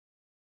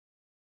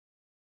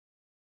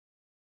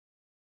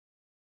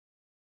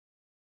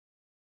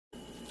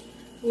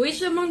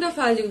Which among the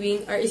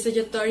following are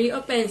statutory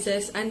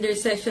offenses under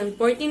Section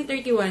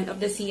 1431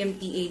 of the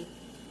CMTA?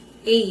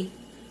 A.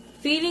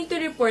 Failing to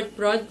report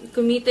fraud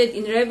committed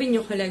in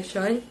revenue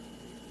collection.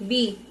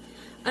 B.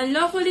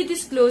 Unlawfully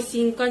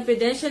disclosing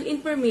confidential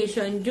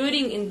information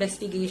during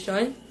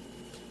investigation.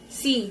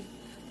 C.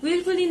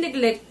 Willfully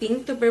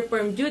neglecting to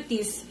perform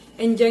duties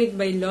enjoined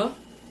by law.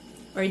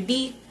 Or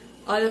D.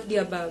 All of the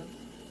above.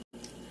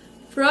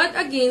 Fraud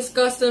against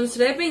customs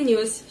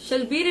revenues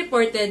shall be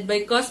reported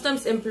by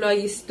customs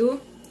employees to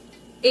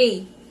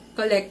A.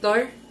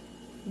 Collector.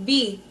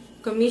 B.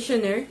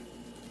 Commissioner.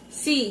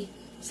 C.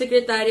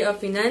 Secretary of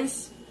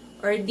Finance.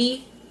 Or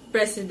D.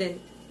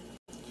 President.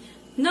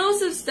 No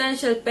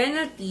substantial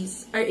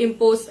penalties are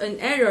imposed on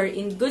error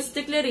in goods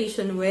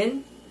declaration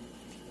when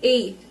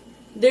A.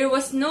 There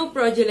was no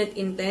fraudulent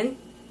intent.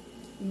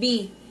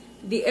 B.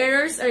 The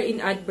errors are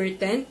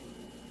inadvertent.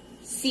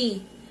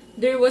 C.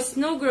 There was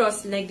no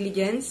gross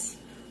negligence.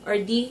 Or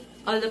D.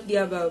 All of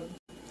the above.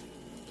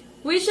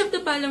 Which of the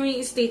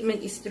following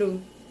statement is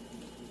true?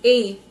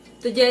 A.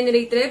 To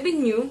generate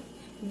revenue,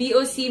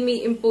 BOC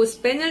may impose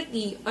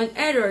penalty on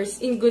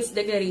errors in goods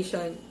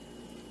declaration.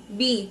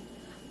 B.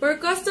 For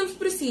customs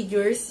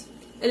procedures,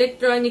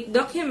 electronic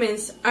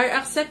documents are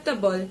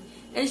acceptable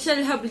and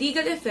shall have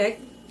legal effect,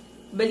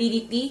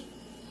 validity,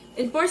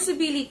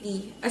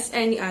 enforceability as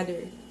any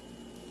other.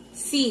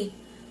 C.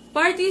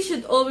 Parties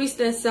should always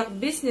transact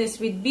business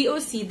with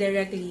BOC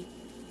directly.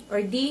 Or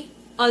D.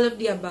 All of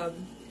the above.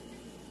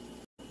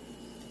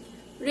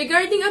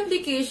 Regarding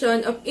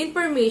application of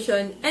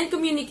information and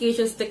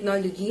communications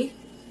technology,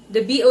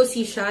 the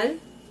BOC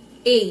shall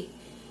A.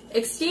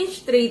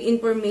 Exchange trade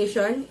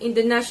information in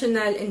the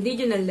national and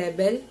regional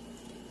level.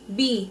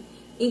 B.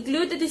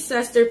 Include a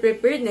disaster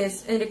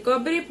preparedness and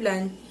recovery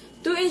plan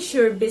to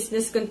ensure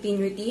business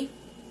continuity.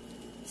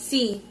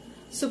 C.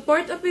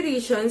 Support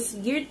operations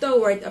geared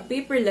toward a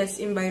paperless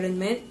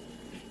environment.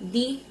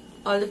 D.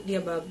 All of the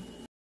above.